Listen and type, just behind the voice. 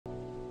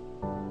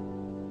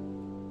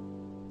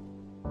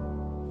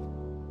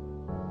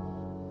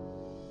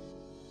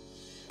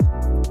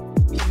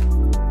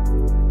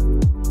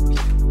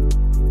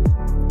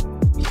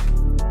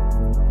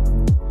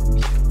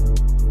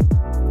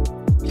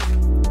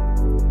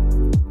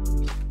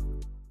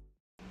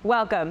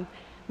Welcome.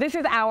 This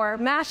is our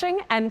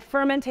mashing and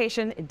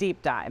fermentation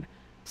deep dive.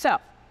 So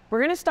we're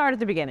going to start at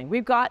the beginning.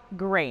 We've got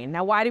grain.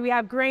 Now, why do we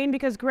have grain?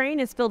 Because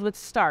grain is filled with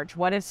starch.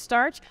 What is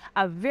starch?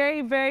 A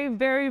very, very,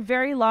 very,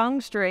 very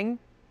long string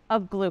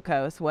of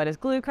glucose. What is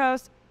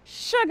glucose?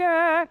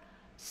 Sugar.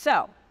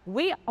 So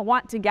we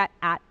want to get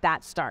at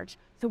that starch.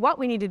 So what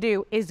we need to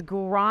do is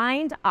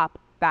grind up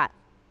that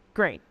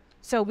grain.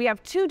 So we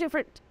have two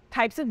different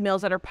types of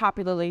mills that are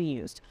popularly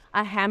used.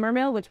 A hammer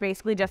mill, which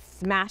basically just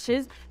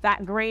smashes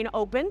that grain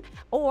open,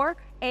 or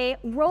a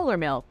roller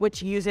mill,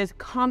 which uses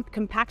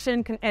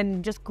compaction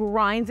and just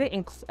grinds it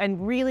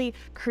and really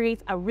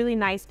creates a really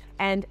nice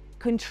and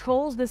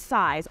controls the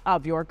size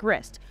of your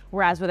grist.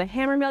 Whereas with a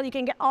hammer mill, you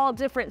can get all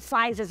different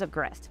sizes of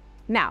grist.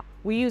 Now,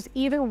 we use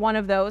either one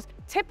of those.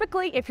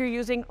 Typically, if you're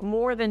using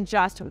more than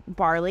just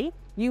barley,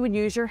 you would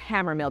use your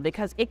hammer mill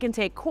because it can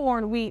take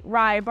corn, wheat,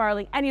 rye,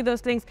 barley, any of those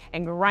things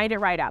and grind it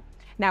right up.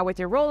 Now with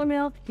your roller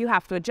mill, you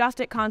have to adjust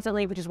it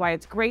constantly, which is why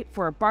it's great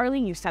for barley.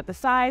 You set the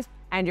size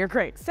and you're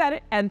great. Set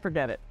it and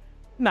forget it.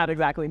 Not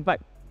exactly,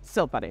 but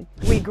still funny.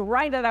 We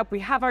grind it up, we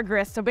have our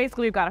grist. So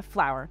basically we've got a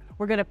flour.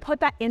 We're gonna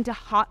put that into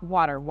hot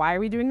water. Why are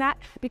we doing that?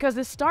 Because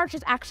the starch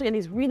is actually in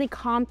these really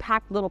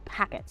compact little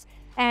packets.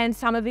 And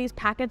some of these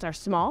packets are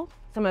small,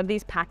 some of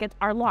these packets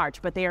are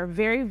large, but they are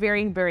very,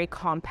 very, very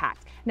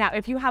compact. Now,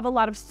 if you have a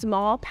lot of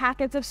small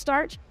packets of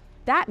starch,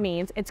 that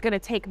means it's going to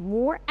take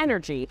more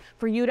energy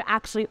for you to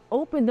actually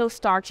open those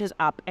starches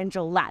up and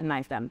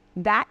gelatinize them.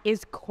 That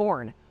is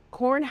corn.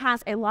 Corn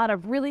has a lot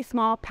of really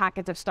small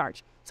packets of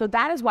starch. So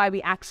that is why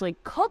we actually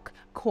cook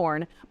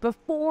corn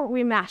before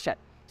we mash it.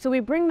 So we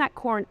bring that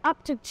corn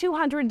up to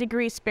 200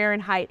 degrees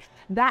Fahrenheit.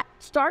 That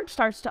starch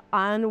starts to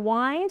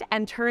unwind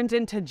and turns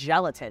into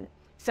gelatin.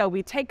 So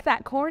we take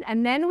that corn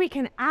and then we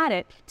can add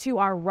it to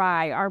our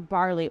rye, our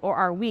barley, or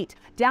our wheat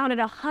down at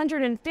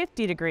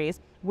 150 degrees,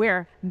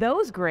 where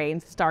those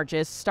grains,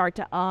 starches, start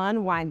to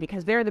unwind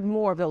because they're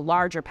more of the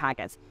larger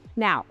packets.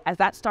 Now, as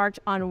that starch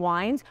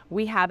unwinds,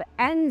 we have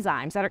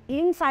enzymes that are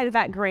inside of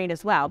that grain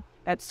as well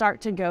that start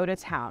to go to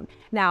town.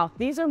 Now,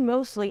 these are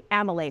mostly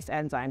amylase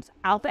enzymes,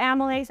 alpha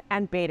amylase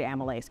and beta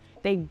amylase.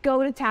 They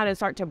go to town and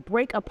start to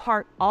break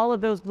apart all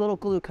of those little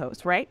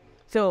glucose, right?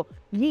 So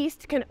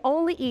yeast can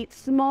only eat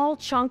small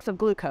chunks of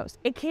glucose.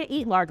 It can't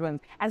eat large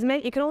ones.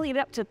 It can only eat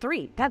up to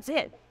 3. That's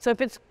it. So if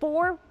it's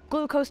 4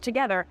 glucose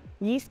together,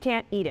 yeast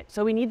can't eat it.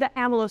 So we need the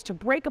amylose to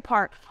break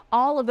apart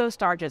all of those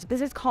starches. This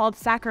is called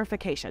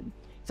saccharification.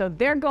 So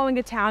they're going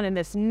to town in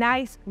this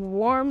nice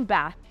warm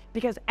bath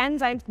because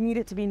enzymes need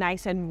it to be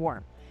nice and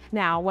warm.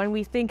 Now, when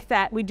we think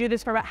that we do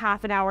this for about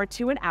half an hour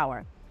to an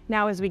hour,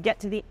 now as we get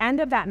to the end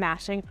of that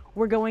mashing,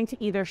 we're going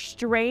to either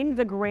strain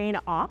the grain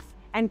off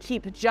and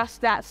keep just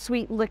that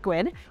sweet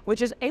liquid,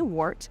 which is a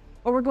wort,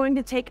 or we're going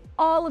to take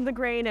all of the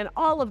grain and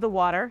all of the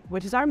water,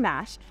 which is our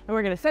mash, and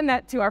we're going to send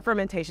that to our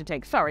fermentation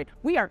tank. Sorry,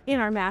 we are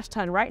in our mash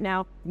tun right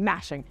now,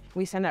 mashing.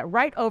 We send that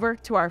right over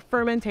to our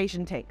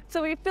fermentation tank.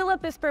 So we fill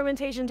up this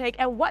fermentation tank,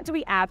 and what do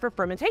we add for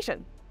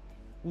fermentation?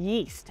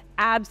 Yeast,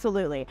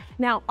 absolutely.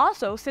 Now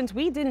also, since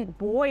we didn't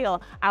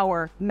boil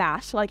our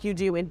mash like you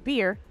do in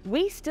beer,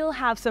 we still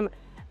have some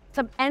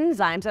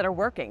enzymes that are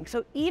working.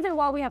 So even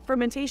while we have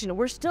fermentation,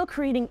 we're still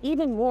creating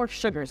even more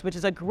sugars, which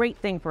is a great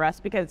thing for us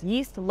because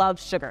yeast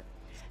loves sugar.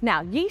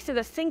 Now, yeast is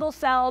a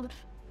single-celled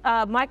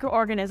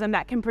microorganism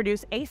that can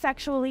produce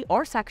asexually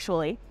or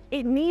sexually.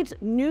 It needs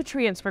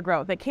nutrients for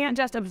growth. It can't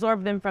just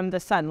absorb them from the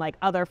sun like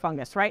other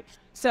fungus, right?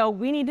 So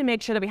we need to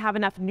make sure that we have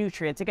enough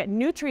nutrients to get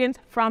nutrients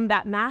from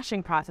that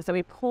mashing process that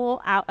we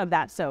pull out of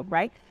that soap,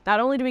 right? Not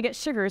only do we get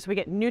sugars, we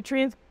get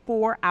nutrients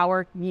for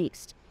our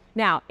yeast.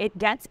 Now,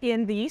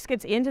 the yeast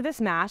gets into this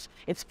mash,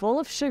 it's full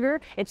of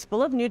sugar, it's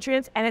full of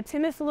nutrients, and it's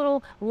in this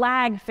little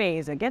lag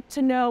phase. It gets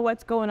to know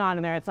what's going on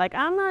in there. It's like,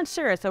 I'm not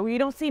sure, so we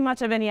don't see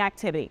much of any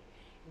activity.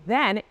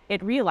 Then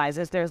it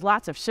realizes there's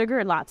lots of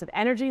sugar, lots of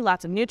energy,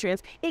 lots of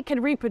nutrients. It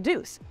can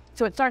reproduce.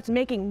 So it starts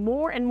making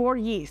more and more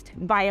yeast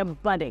via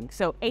budding.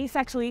 So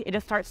asexually, it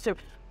just starts to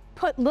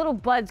put little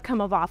buds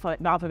come off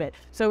of it.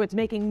 So it's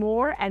making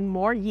more and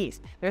more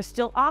yeast. There's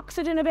still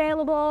oxygen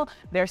available,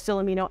 there's still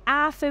amino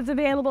acids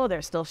available,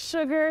 there's still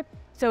sugar.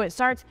 So it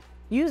starts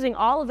using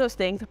all of those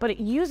things, but it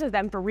uses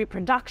them for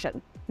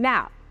reproduction.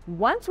 Now,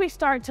 once we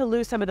start to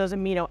lose some of those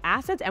amino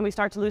acids and we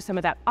start to lose some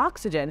of that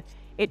oxygen,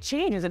 it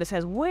changes and it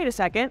says, wait a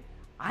second,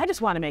 I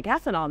just want to make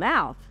ethanol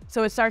now.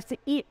 So it starts to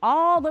eat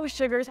all those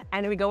sugars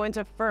and we go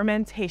into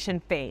fermentation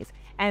phase.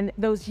 And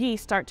those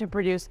yeast start to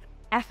produce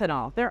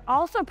ethanol. They're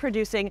also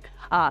producing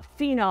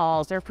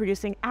phenols, they're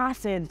producing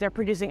acids, they're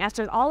producing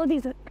esters, all of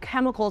these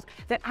chemicals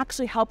that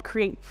actually help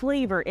create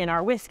flavor in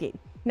our whiskey.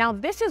 Now,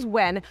 this is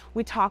when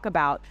we talk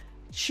about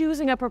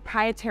choosing a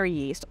proprietary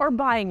yeast or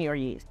buying your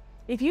yeast.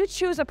 If you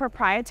choose a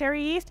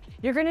proprietary yeast,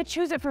 you're going to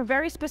choose it for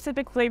very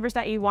specific flavors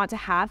that you want to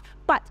have,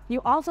 but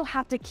you also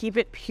have to keep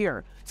it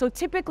pure. So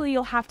typically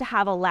you'll have to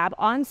have a lab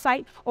on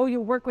site, or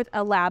you work with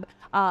a lab,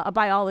 a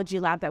biology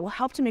lab that will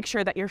help to make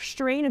sure that your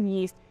strain of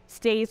yeast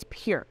stays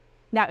pure.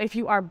 Now, if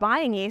you are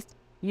buying yeast,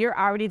 you're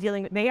already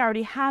they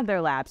already have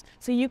their labs.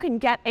 So you can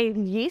get a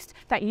yeast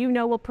that you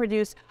know will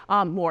produce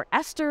more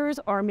esters,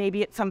 or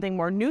maybe it's something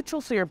more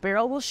neutral so your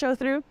barrel will show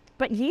through.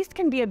 But yeast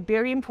can be a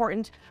very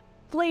important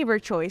flavor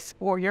choice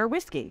for your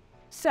whiskey.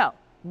 So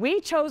we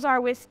chose our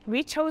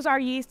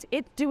yeast.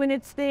 It's doing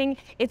its thing.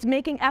 It's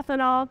making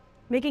ethanol,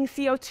 making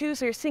CO2,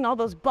 so you're seeing all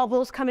those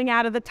bubbles coming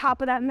out of the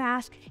top of that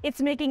mash.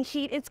 It's making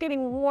heat. It's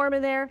getting warm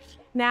in there.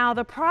 Now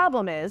the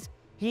problem is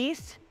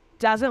yeast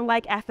doesn't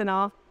like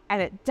ethanol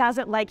and it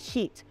doesn't like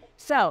heat.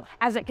 So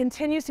as it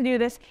continues to do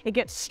this, it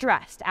gets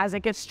stressed. As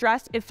it gets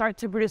stressed, it starts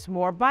to produce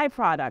more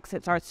byproducts.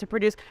 It starts to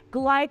produce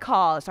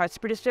glycol. It starts to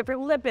produce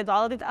different lipids.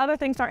 All of these other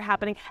things start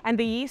happening, and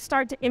the yeast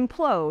start to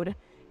implode,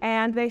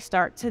 and they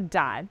start to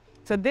die.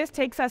 So this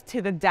takes us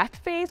to the death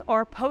phase,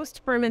 or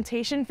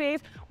post-fermentation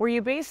phase, where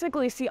you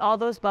basically see all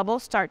those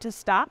bubbles start to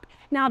stop.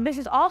 Now, this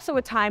is also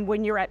a time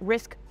when you're at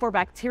risk for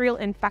bacterial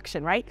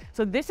infection, right?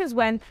 So this is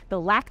when the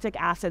lactic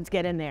acids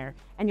get in there,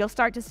 and you'll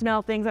start to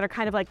smell things that are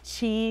kind of like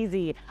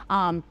cheesy.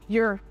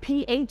 Your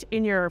pH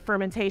in your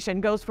fermentation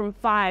goes from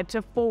 5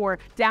 to 4,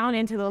 down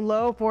into the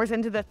low 4s,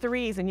 into the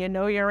 3s, and you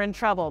know you're in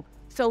trouble.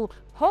 So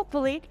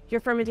hopefully your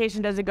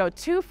fermentation doesn't go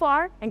too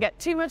far and get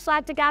too much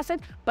lactic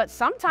acid, but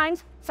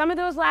sometimes some of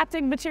those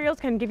lactic materials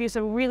can give you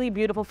some really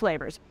beautiful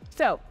flavors.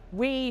 So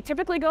we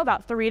typically go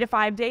about 3 to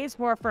 5 days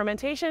for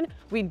fermentation.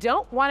 We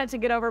don't want it to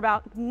get over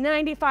about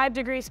 95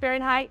 degrees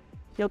Fahrenheit.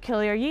 You'll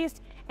kill your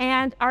yeast.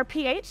 And our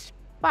pH,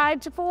 5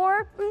 to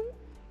 4.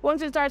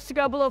 Once it starts to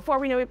go below 4,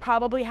 we know we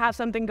probably have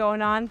something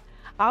going on.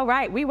 All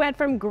right, we went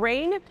from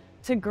grain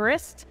to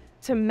grist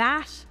to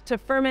mash to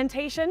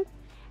fermentation.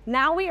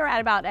 Now we are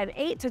at about an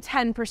 8 to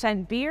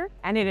 10% beer,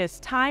 and it is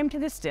time to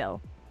distill.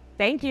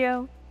 Thank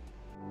you.